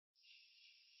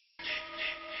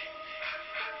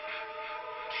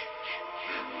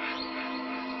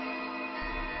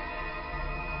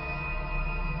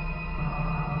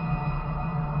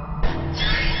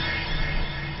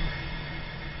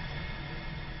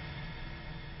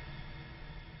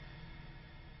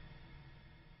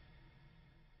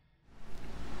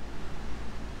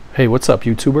Hey, what's up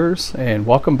YouTubers, and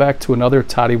welcome back to another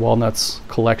Toddy Walnuts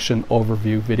collection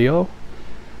overview video.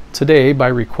 Today, by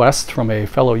request from a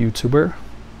fellow YouTuber,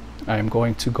 I am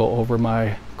going to go over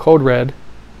my Code Red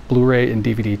Blu-ray and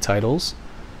DVD titles,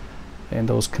 and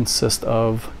those consist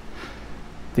of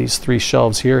these three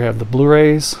shelves here have the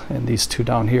Blu-rays, and these two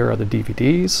down here are the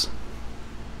DVDs.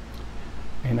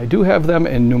 And I do have them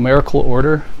in numerical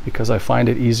order because I find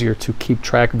it easier to keep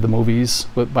track of the movies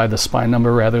by the spine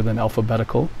number rather than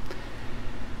alphabetical.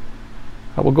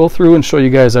 I will go through and show you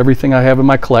guys everything I have in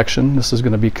my collection. This is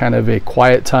going to be kind of a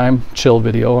quiet time, chill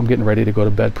video. I'm getting ready to go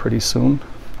to bed pretty soon,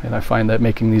 and I find that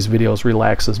making these videos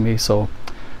relaxes me, so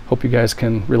hope you guys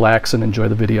can relax and enjoy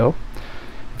the video.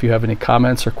 If you have any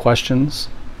comments or questions,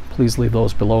 please leave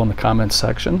those below in the comments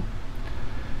section.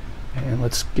 And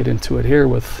let's get into it here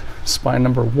with spine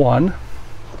number 1.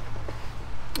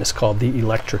 It's called the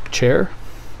Electric Chair.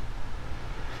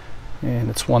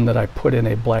 And it's one that I put in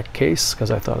a black case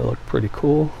because I thought it looked pretty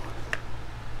cool.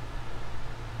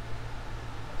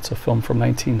 It's a film from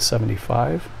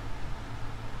 1975.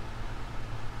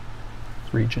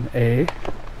 Region A.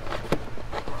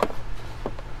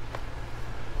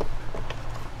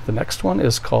 The next one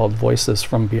is called Voices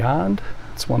from Beyond.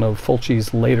 It's one of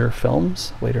Fulci's later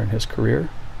films, later in his career.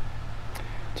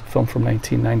 It's a film from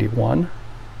 1991.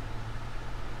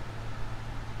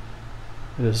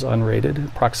 It is unrated,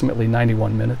 approximately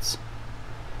 91 minutes.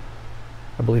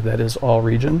 I believe that is all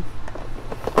region.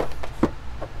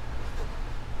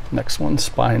 Next one,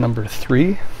 spine number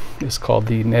 3, is called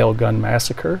the Nail Gun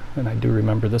Massacre, and I do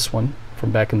remember this one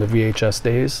from back in the VHS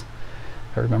days.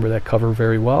 I remember that cover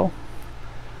very well.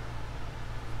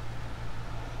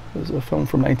 This is a film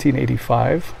from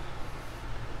 1985,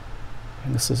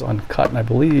 and this is uncut, and I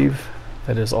believe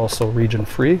that is also region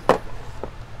free.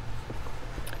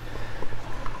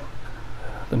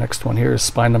 The next one here is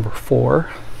spine number 4,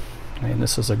 and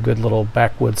this is a good little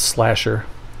backwoods slasher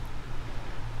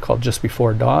called Just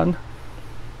Before Dawn,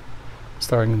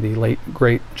 starring the late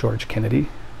great George Kennedy.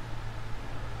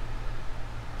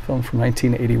 Film from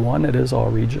 1981. It is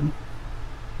all region.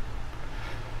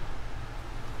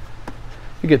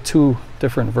 You get two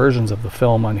different versions of the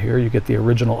film on here. You get the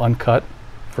original uncut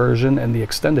version and the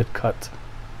extended cut.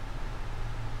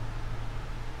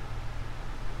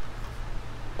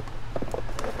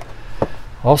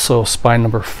 Also, spine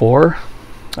number 4.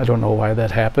 I don't know why that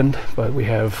happened, but we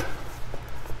have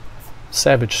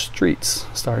Savage Streets,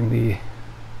 starring the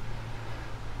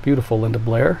beautiful Linda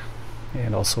Blair,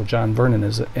 and also John Vernon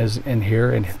is in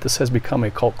here, and this has become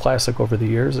a cult classic over the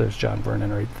years. There's John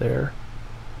Vernon right there.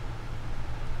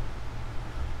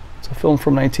 It's a film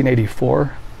from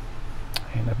 1984,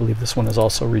 and I believe this one is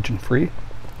also region free.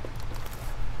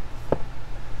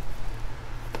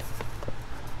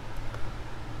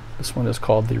 This one is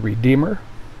called The Redeemer,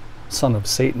 Son of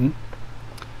Satan,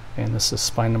 and this is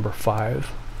spine number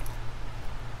 5.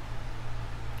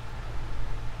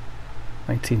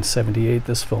 1978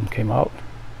 this film came out.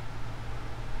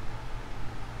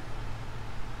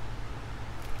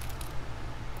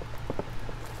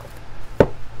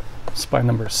 Spine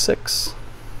number 6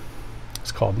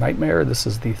 is called Nightmare. This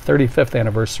is the 35th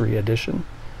anniversary edition,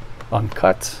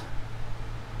 uncut.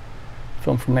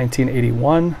 Film from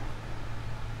 1981.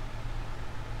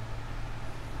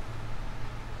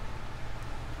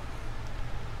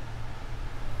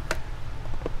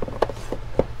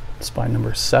 Spine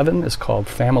number 7 is called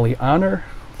Family Honor,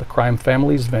 The Crime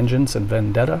Families, Vengeance and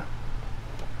Vendetta.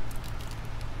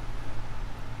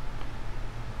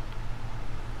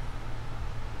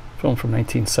 Film from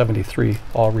 1973,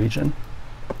 all region.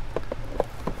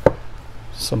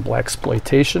 Some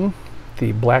Blaxploitation,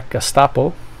 The Black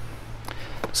Gestapo.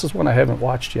 This is one I haven't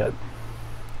watched yet. It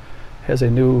has a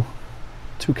new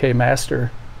 2K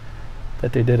master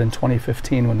that they did in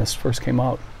 2015 when this first came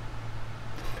out.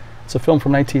 It's a film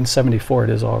from 1974. It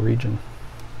is all region.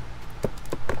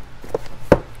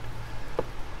 The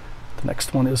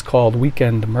next one is called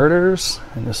Weekend Murders,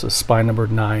 and this is spine number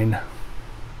 9.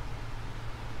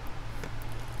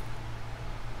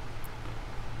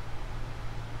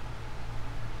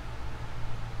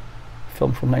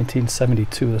 Film from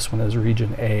 1972. This one is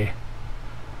region A.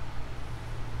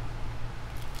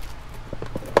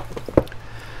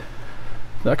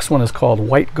 The next one is called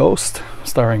White Ghost,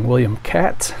 starring William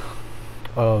Catt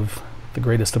of the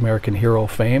Greatest American Hero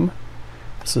fame.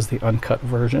 This is the uncut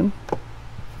version.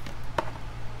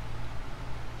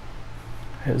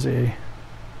 Has a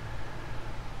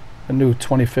new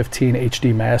 2015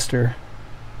 HD master.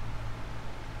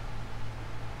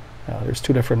 There's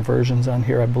two different versions on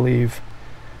here, I believe.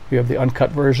 You have the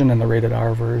uncut version and the rated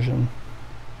R version.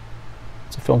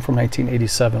 It's a film from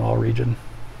 1987, all region.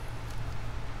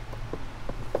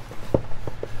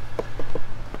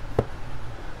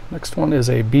 Next one is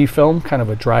a B film, kind of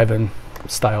a drive-in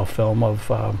style film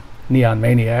of Neon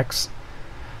Maniacs.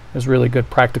 There's really good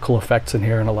practical effects in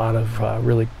here and a lot of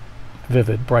really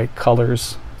vivid, bright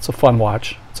colors. It's a fun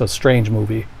watch. It's a strange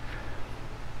movie.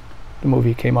 The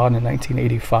movie came out in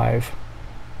 1985.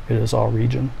 It is all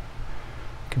region.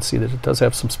 You can see that it does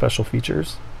have some special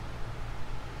features.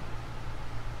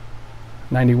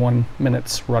 91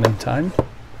 minutes running time.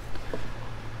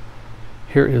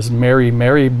 Here is Mary,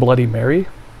 Mary, Bloody Mary.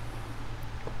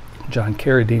 John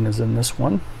Carradine is in this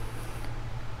one.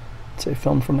 It's a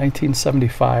film from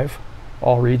 1975,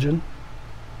 all region.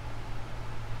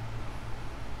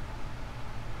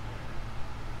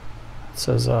 It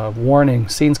says, warning,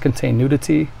 scenes contain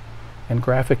nudity and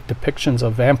graphic depictions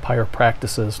of vampire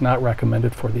practices not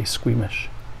recommended for the squeamish.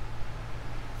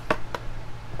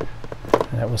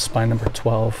 And that was spine number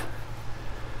 12.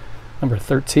 Number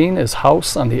 13 is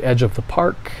House on the Edge of the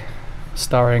Park,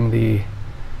 starring the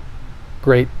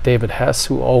great David Hess,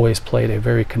 who always played a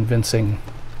very convincing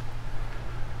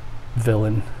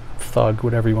villain, thug,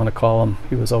 whatever you want to call him.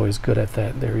 He was always good at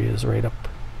that. There he is, right up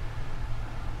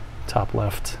top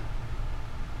left.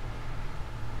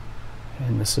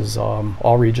 And this is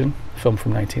all region, film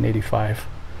from 1985.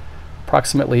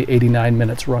 Approximately 89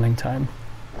 minutes running time.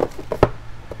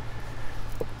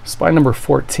 Spine number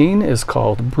 14 is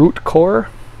called Brute Core,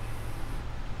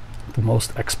 the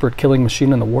most expert killing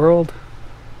machine in the world.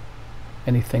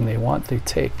 Anything they want, they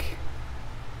take.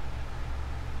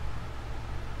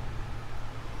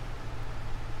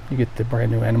 You get the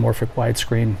brand new anamorphic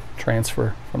widescreen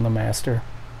transfer from the master.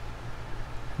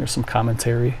 There's some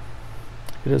commentary.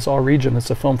 It is all region. It's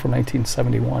a film from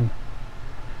 1971.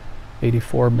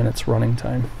 84 minutes running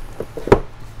time.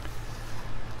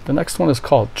 The next one is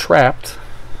called Trapped,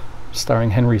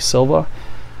 starring Henry Silva.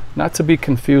 Not to be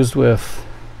confused with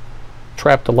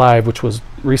Trapped Alive, which was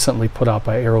recently put out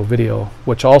by Arrow Video,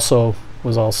 which also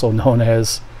was also known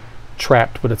as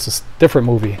Trapped, but it's a different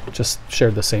movie, just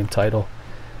shared the same title.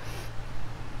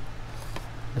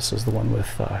 This is the one with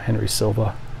Henry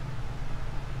Silva.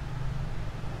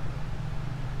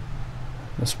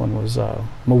 This one was a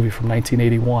movie from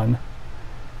 1981.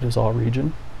 It is all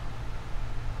region.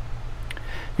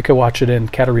 You can watch it in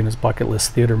Katarina's Bucket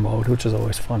List theater mode, which is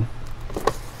always fun.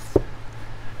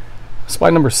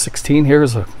 Spine number 16 here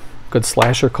is a good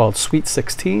slasher called Sweet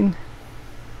 16.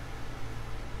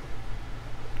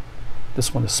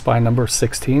 This one is spine number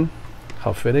 16.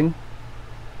 How fitting.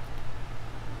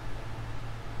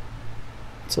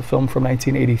 It's a film from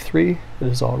 1983. It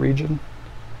is all region.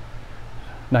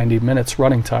 90 minutes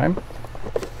running time.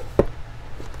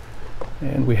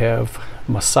 And we have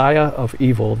Messiah of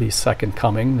Evil, the Second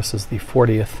Coming. This is the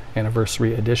 40th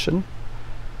anniversary edition.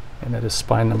 And that is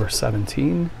spine number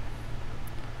 17.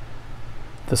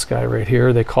 This guy right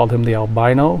here, they called him the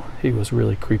albino. He was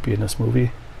really creepy in this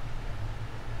movie.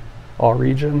 All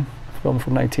region, film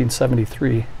from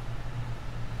 1973.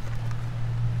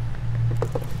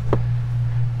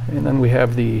 And then we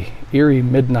have the Eerie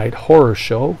Midnight Horror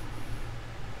Show.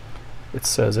 It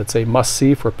says it's a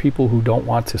must-see for people who don't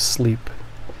want to sleep.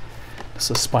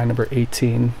 This is spine number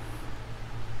 18.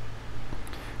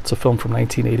 It's a film from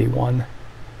 1981.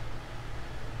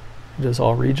 It is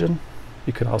all region.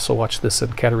 You can also watch this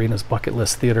in Katarina's Bucket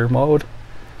List theater mode.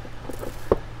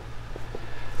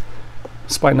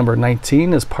 Spine number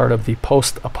 19 is part of the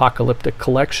post-apocalyptic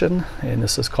collection, and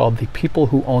this is called The People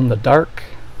Who Own the Dark.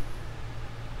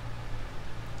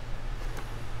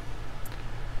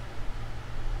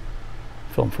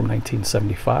 Film from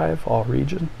 1975, all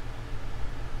region.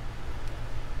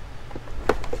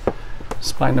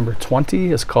 Spine number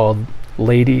 20 is called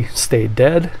Lady Stay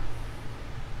Dead.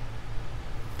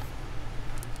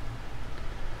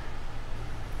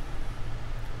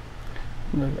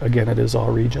 Again, it is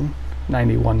all region.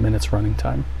 91 minutes running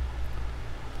time.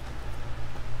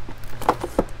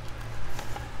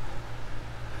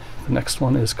 The next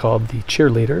one is called The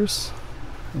Cheerleaders.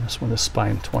 And this one is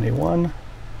spine 21.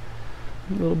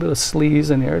 A little bit of sleaze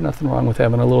in here. Nothing wrong with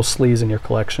having a little sleaze in your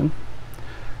collection.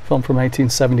 Film from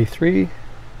 1973.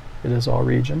 It is all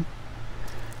region.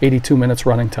 82 minutes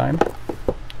running time.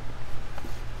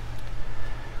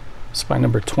 Spine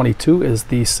number 22 is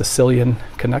The Sicilian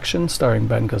Connection, starring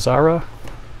Ben Gazzara.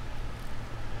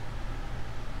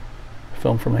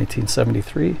 Film from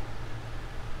 1973.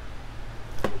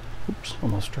 Oops,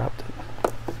 almost dropped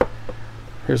it.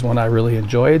 Here's one I really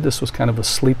enjoyed. This was kind of a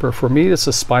sleeper for me. This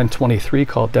is spine 23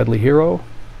 called Deadly Hero.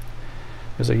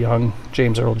 There's a young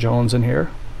James Earl Jones in here.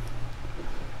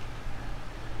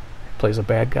 He plays a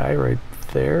bad guy right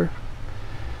there.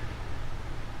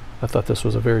 I thought this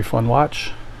was a very fun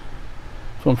watch.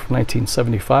 Film from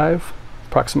 1975.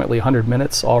 approximately 100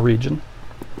 minutes, all region.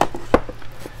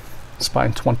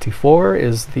 Spine 24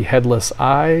 is The Headless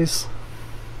Eyes.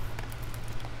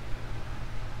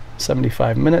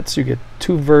 75 minutes. You get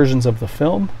two versions of the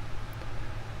film.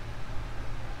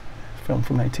 Film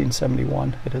from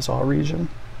 1971. It is all region.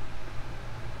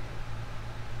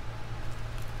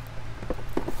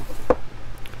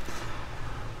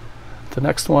 The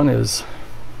next one is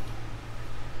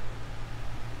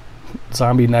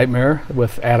Zombie Nightmare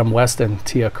with Adam West and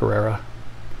Tia Carrera.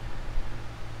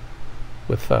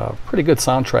 With a pretty good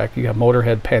soundtrack. You got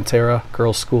Motorhead, Pantera,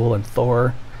 Girls' School, and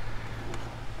Thor.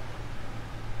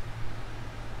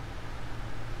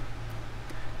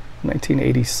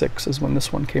 (1986) is when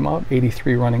this one came out.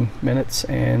 83 running minutes,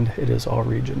 and it is all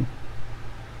region.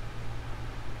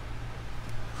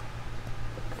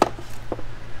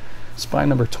 Spine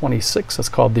number 26. It's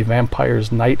called The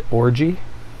Vampire's Night Orgy.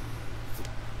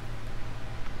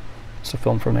 It's a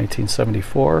film from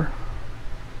 1974.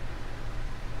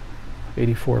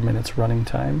 84 minutes running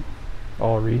time,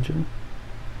 all region.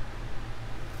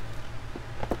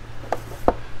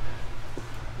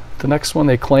 The next one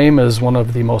they claim is one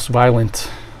of the most violent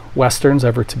westerns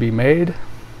ever to be made.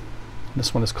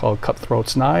 This one is called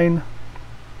Cutthroats 9.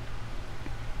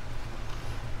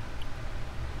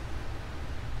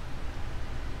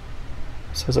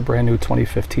 This has a brand new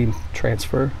 2015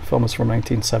 transfer. The film is from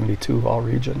 1972, all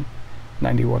region.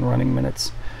 91 running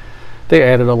minutes. They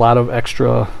added a lot of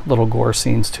extra little gore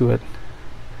scenes to it.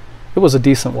 It was a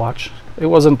decent watch. It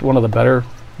wasn't one of the better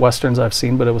westerns I've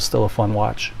seen, but it was still a fun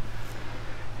watch.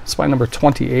 Spine number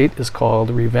 28 is called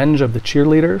Revenge of the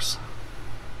Cheerleaders.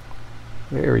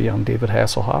 Very young David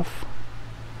Hasselhoff.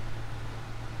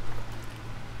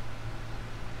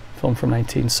 Film from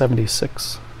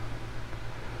 1976.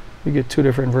 You get two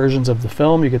different versions of the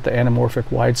film. You get the anamorphic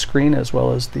widescreen as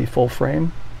well as the full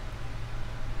frame.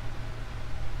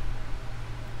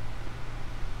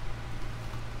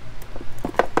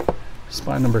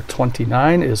 Spine number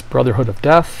 29 is Brotherhood of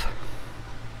Death.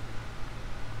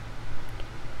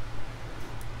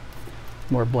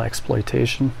 More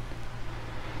blaxploitation.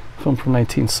 Film from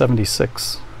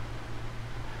 1976.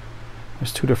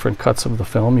 There's two different cuts of the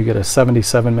film. You get a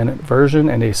 77-minute version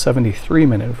and a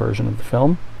 73-minute version of the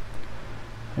film.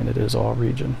 And it is all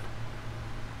region.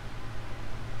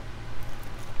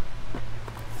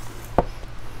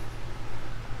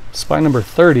 Spine number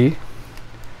 30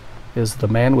 is The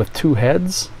Man with Two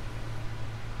Heads.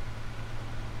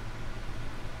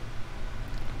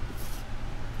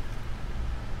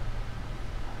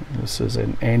 This is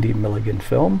an Andy Milligan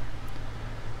film,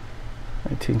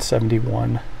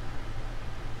 1971.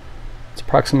 It's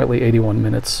approximately 81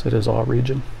 minutes. It is all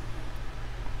region.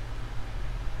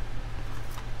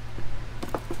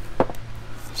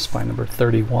 Spine number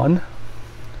 31,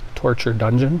 Torture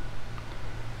Dungeon.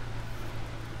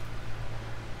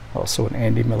 Also an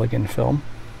Andy Milligan film,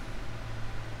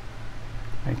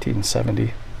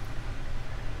 1970.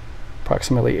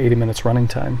 Approximately 80 minutes running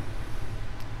time,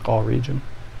 all region.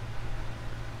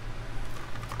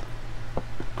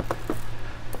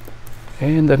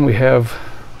 And then we have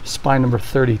spine number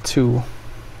 32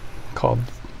 called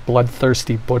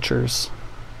Bloodthirsty Butchers.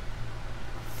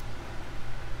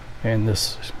 And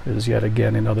this is yet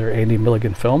again another Andy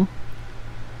Milligan film.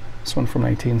 This one from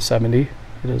 1970.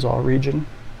 It is all region,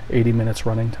 80 minutes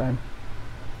running time.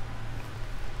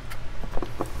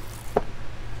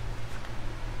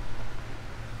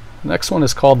 The next one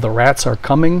is called The Rats Are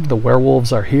Coming, The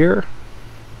Werewolves Are Here.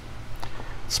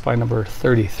 Spine number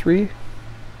 33.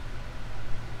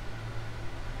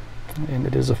 And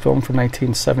it is a film from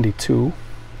 1972,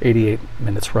 88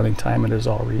 minutes running time. It is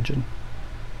all region.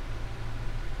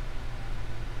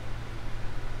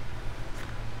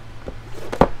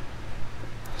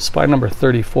 Spine number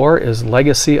 34 is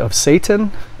Legacy of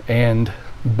Satan and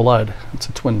Blood. It's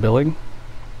a twin billing.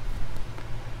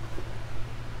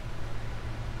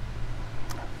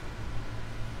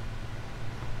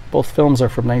 Both films are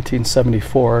from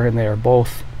 1974 and they are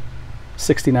both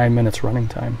 69 minutes running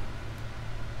time.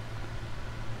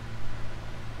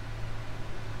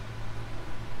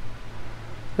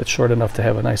 It's short enough to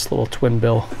have a nice little twin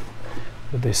bill.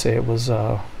 But they say it was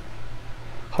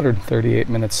 138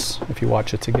 minutes if you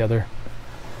watch it together.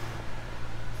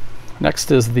 Next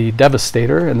is The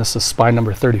Devastator, and this is spine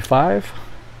number 35.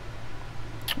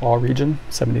 All region,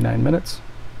 79 minutes.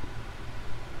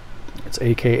 It's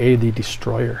AKA The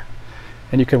Destroyer.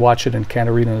 And you can watch it in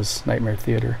Katarina's Nightmare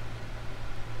Theater.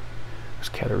 There's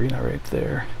Katarina right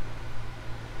there.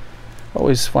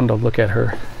 Always fun to look at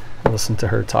her and listen to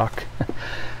her talk.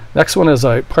 Next one is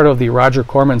a part of the Roger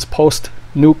Corman's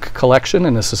post-nuke collection,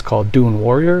 and this is called Dune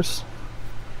Warriors.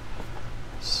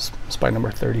 spine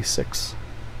number 36.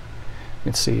 You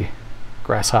can see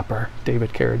Grasshopper,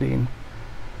 David Carradine.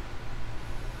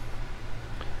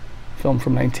 Film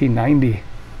from 1990,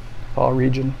 all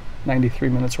region, 93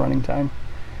 minutes running time.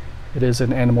 It is an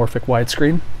anamorphic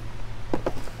widescreen.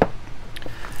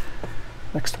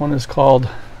 Next one is called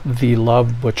The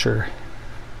Love Butcher.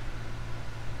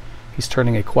 He's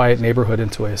turning a quiet neighborhood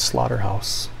into a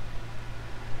slaughterhouse.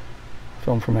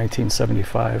 Film from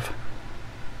 1975.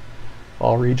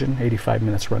 All region, 85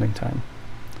 minutes running time.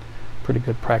 Pretty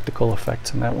good practical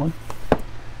effects in that one.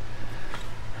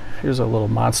 Here's a little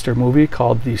monster movie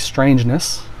called The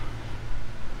Strangeness.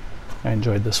 I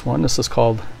enjoyed this one. This is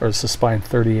spine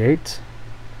 38.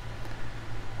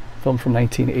 Film from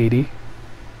 1980.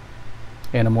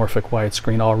 Anamorphic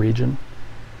widescreen, all region.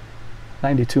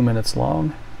 92 minutes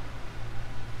long.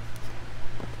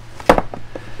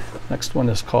 Next one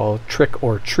is called Trick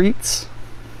or Treats,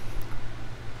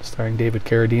 starring David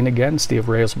Carradine again, Steve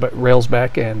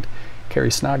Railsback, and Carrie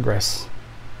Snodgrass.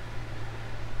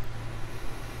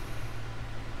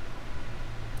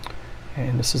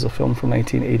 And this is a film from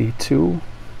 1982.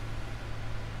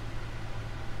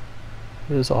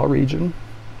 It is all region,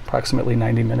 approximately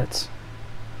 90 minutes.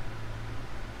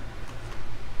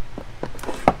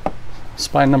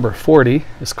 Spine number 40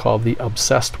 is called The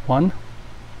Obsessed One,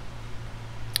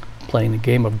 playing a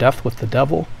game of death with the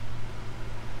devil.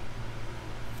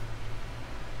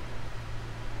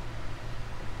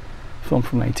 Film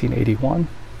from 1981.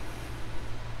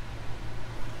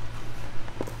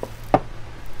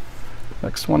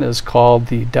 Next one is called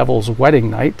The Devil's Wedding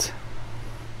Night.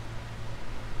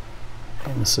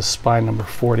 And this is spine number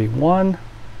 41.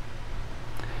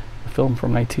 A film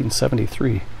from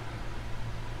 1973.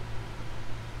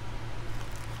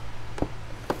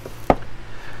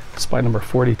 Spine number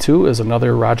 42 is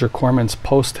another Roger Corman's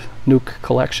post-nuke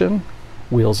collection,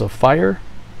 Wheels of Fire.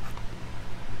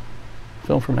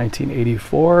 Film from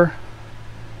 1984.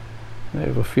 I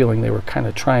have a feeling they were kind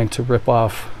of trying to rip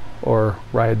off or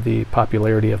ride the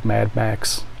popularity of Mad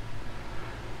Max.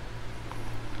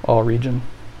 All region,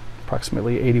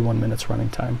 approximately 81 minutes running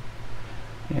time.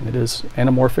 And it is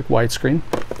anamorphic widescreen.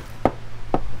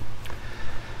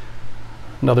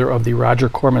 Another of the Roger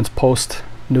Corman's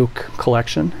post-nuke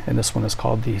collection, and this one is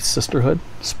called The Sisterhood,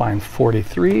 spine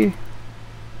 43.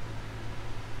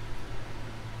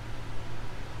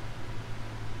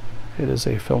 It is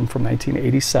a film from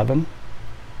 1987.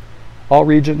 All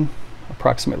region,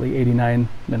 approximately 89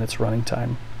 minutes running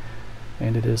time,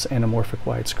 and it is anamorphic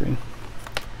widescreen.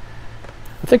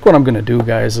 I think what I'm going to do,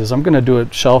 guys, is I'm going to do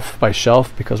it shelf by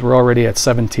shelf because we're already at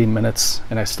 17 minutes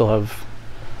and I still have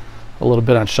a little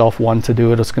bit on shelf 1 to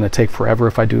do it. It's going to take forever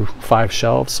if I do 5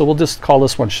 shelves, so we'll just call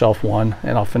this one shelf 1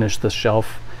 and I'll finish this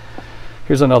shelf.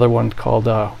 Here's another one called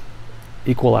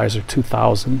Equalizer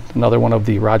 2000, another one of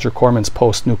the Roger Corman's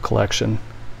post-nuke collection.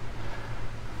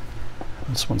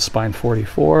 This one's spine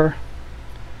 44.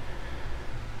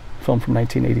 Film from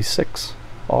 1986,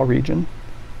 all region,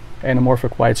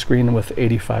 anamorphic widescreen with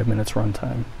 85 minutes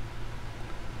runtime.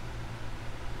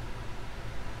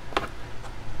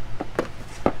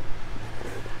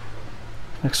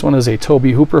 Next one is a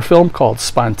Tobe Hooper film called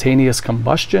Spontaneous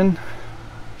Combustion,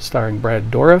 starring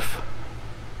Brad Dourif.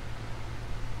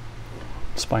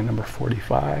 Spine number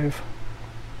 45.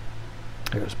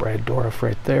 There's Brad Dourif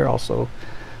right there, also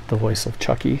the voice of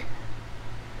Chucky.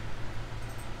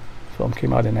 Film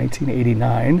came out in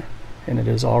 1989, and it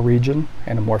is all region,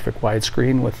 anamorphic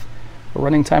widescreen with a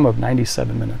running time of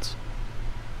 97 minutes.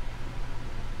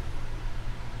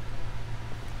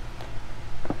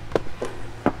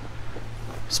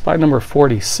 Spine number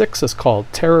 46 is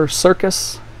called Terror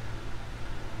Circus,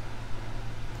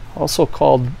 also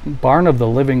called Barn of the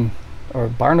Living, or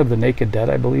Barn of the Naked Dead,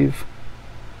 I believe.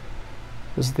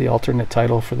 This is the alternate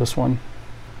title for this one.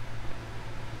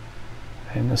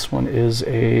 And this one is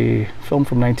a film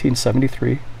from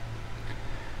 1973.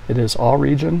 It is all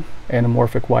region,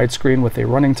 anamorphic widescreen with a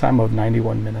running time of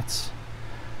 91 minutes.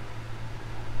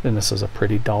 And this is a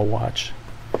pretty dull watch.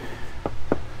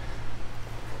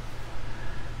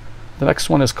 The next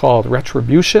one is called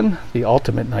Retribution, The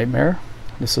Ultimate Nightmare.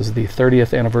 This is the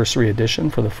 30th anniversary edition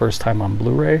for the first time on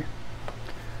Blu-ray.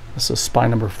 This is spine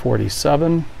number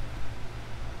 47.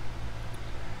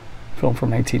 Film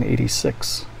from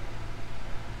 1986.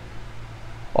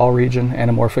 All region,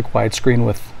 anamorphic widescreen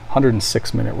with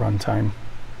 106-minute runtime.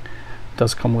 It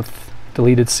does come with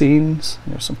deleted scenes.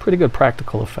 There's some pretty good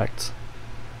practical effects.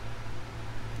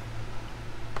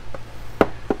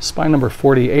 Spine number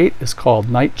 48 is called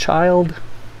Night Child,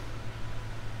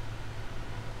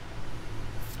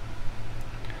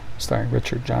 starring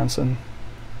Richard Johnson.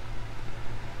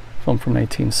 Film from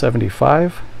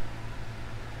 1975.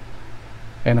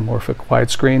 Anamorphic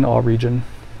widescreen, all region,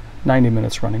 90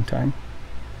 minutes running time.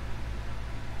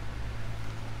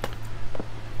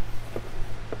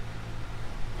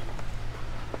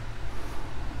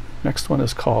 Next one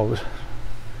is called,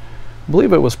 I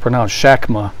believe it was pronounced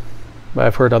Shakma, but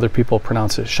I've heard other people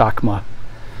pronounce it Shakma.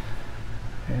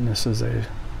 And this is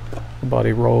about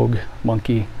a rogue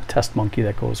monkey, test monkey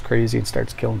that goes crazy and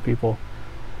starts killing people.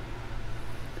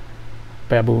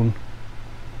 Baboon.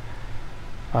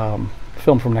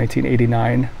 Film from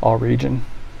 1989, all region,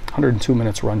 102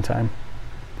 minutes runtime.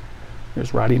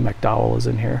 There's Roddy McDowell is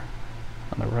in here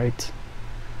on the right.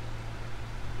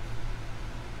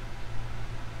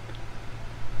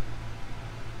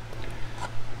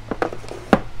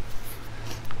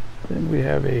 Then we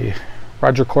have a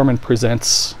Roger Corman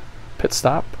Presents Pit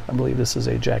Stop. I believe this is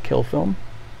a Jack Hill film.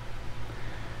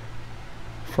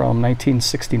 From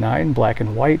 1969, black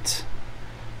and white,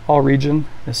 all region.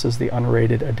 This is the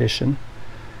unrated edition.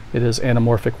 It is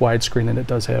anamorphic widescreen and it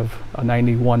does have a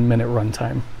 91-minute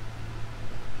runtime.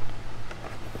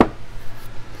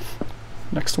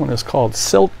 Next one is called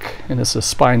Silk, and this is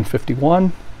Spine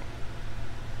 51.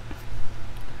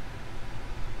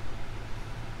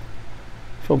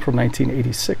 Film from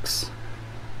 1986.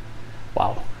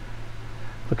 Wow.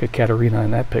 Look at Katerina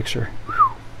in that picture.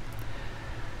 Whew.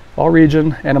 All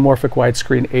region, anamorphic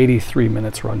widescreen, 83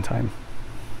 minutes runtime.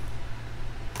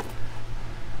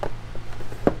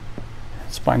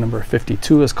 Spine number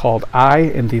 52 is called Eye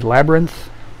in the Labyrinth.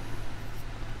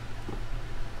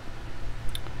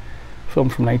 Film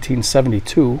from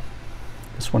 1972.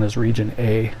 This one is region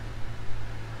A.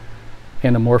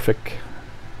 Anamorphic,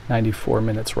 94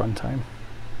 minutes runtime.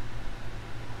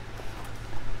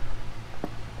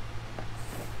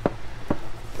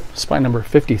 Spine number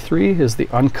 53 is the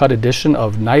uncut edition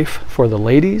of Knife for the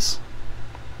Ladies.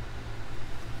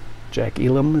 Jack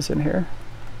Elam is in here.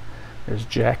 There's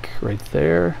Jack right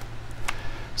there.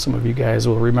 Some of you guys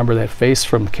will remember that face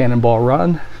from Cannonball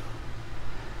Run.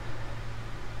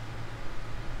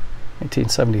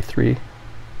 1973.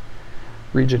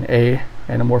 Region A,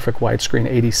 anamorphic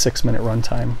widescreen, 86-minute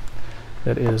runtime.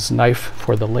 That is Knife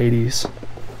for the Ladies.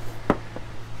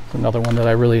 Another one that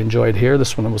I really enjoyed here.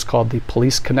 This one was called The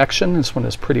Police Connection. This one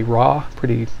is pretty raw,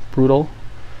 pretty brutal.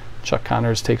 Chuck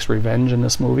Connors takes revenge in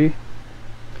this movie.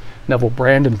 Neville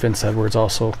Brand and Vince Edwards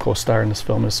also co-star in this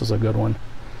film. This is a good one.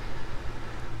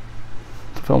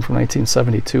 The film from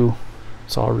 1972.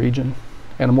 It's all region.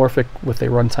 Anamorphic with a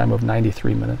runtime of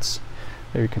 93 minutes.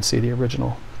 There you can see the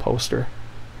original poster.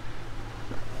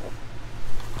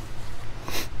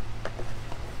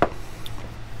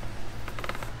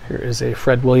 Here is a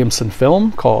Fred Williamson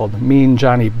film called Mean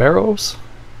Johnny Barrows.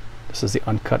 This is the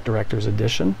uncut director's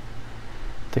edition.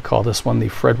 They call this one the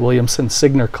Fred Williamson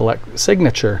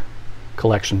Signature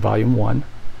Collection, Volume 1.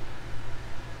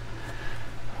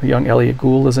 Young Elliot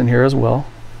Gould is in here as well.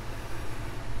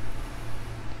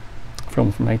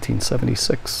 Film from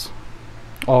 1976.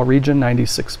 All region,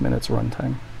 96 minutes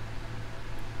runtime.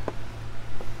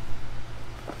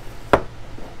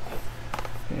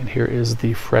 And here is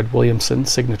the Fred Williamson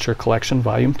Signature Collection,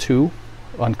 Volume 2,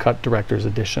 uncut director's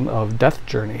edition of Death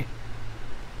Journey.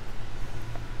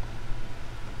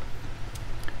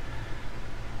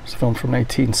 It's a film from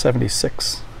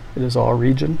 1976. It is all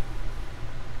region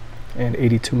and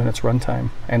 82 minutes runtime,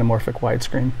 anamorphic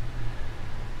widescreen.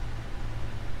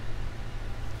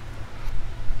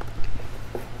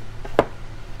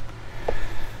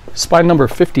 Spine number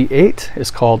 58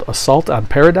 is called Assault on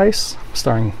Paradise,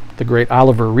 starring the great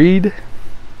Oliver Reed.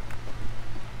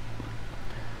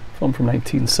 Film from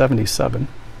 1977.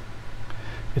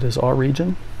 It is all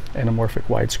region, anamorphic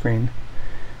widescreen.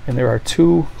 And there are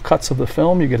two cuts of the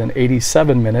film. You get an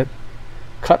 87-minute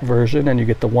cut version and you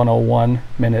get the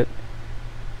 101-minute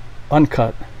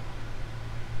uncut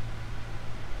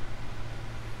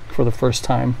for the first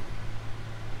time.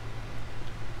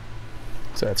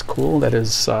 So that's cool. That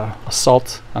is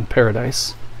Assault on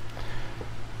Paradise.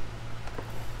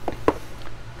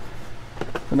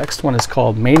 The next one is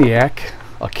called Maniac,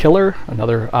 a Killer,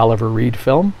 another Oliver Reed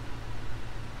film.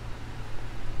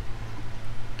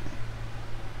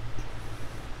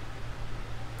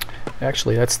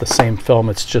 Actually, that's the same film,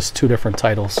 it's just two different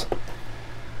titles.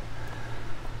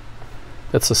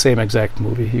 That's the same exact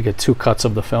movie. You get two cuts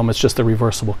of the film. It's just a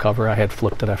reversible cover. I had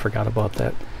flipped it, I forgot about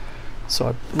that. So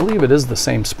I believe it is the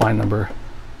same spine number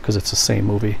because it's the same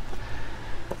movie.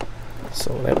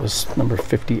 So that was number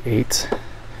 58.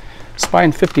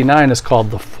 Spine 59 is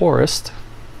called The Forest.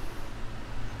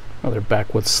 Another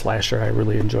backwoods slasher. I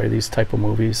really enjoy these type of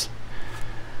movies.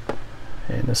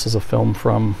 And this is a film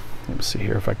from Let me see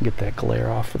here if I can get that glare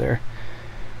off of there.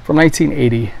 From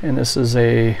 1980, and this is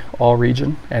a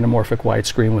all-region anamorphic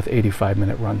widescreen with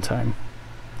 85-minute runtime.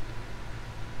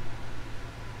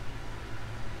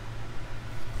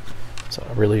 So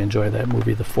I really enjoy that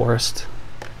movie, The Forest.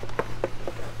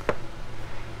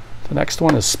 The next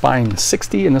one is Spine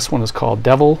 60, and this one is called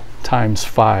Devil Times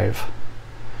 5,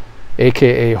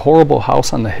 aka Horrible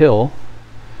House on the Hill.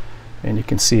 And you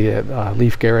can see that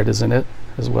Leif Garrett is in it,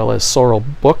 as well as Sorrel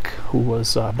Book, who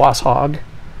was Boss Hogg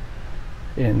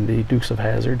in the Dukes of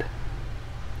Hazzard.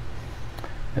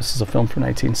 This is a film from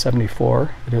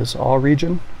 1974. It is all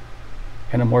region,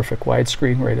 anamorphic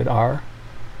widescreen, rated R,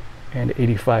 and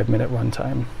 85-minute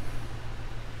runtime.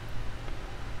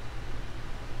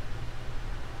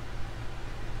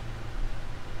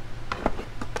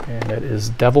 And that is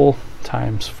Devil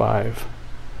Times 5.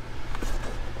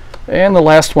 And the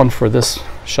last one for this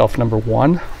shelf number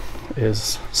 1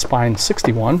 is Spine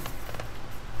 61.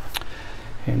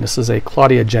 And this is a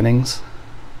Claudia Jennings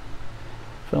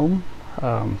film.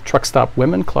 Truck Stop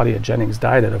Women. Claudia Jennings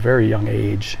died at a very young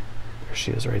age. There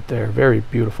she is right there. Very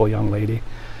beautiful young lady.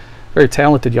 Very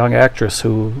talented young actress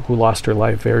who lost her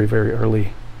life very, very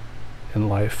early in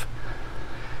life.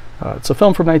 It's a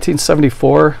film from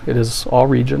 1974. It is all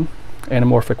region,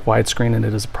 anamorphic widescreen, and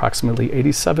it is approximately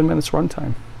 87 minutes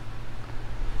runtime.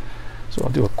 So I'll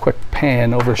do a quick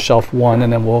pan over shelf 1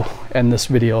 and then we'll end this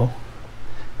video.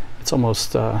 It's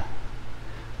almost about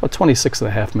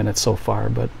 26.5 minutes so far,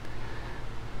 but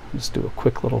just do a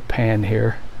quick little pan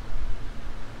here.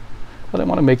 I don't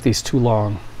want to make these too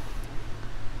long.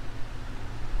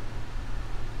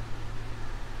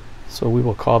 So we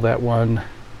will call that one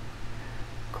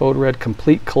Code Red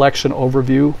Complete Collection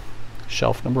Overview,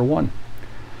 shelf number 1.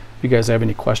 If you guys have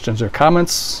any questions or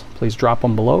comments, please drop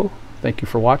them below. Thank you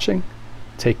for watching.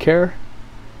 Take care,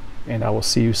 and I will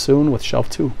see you soon with shelf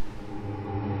 2.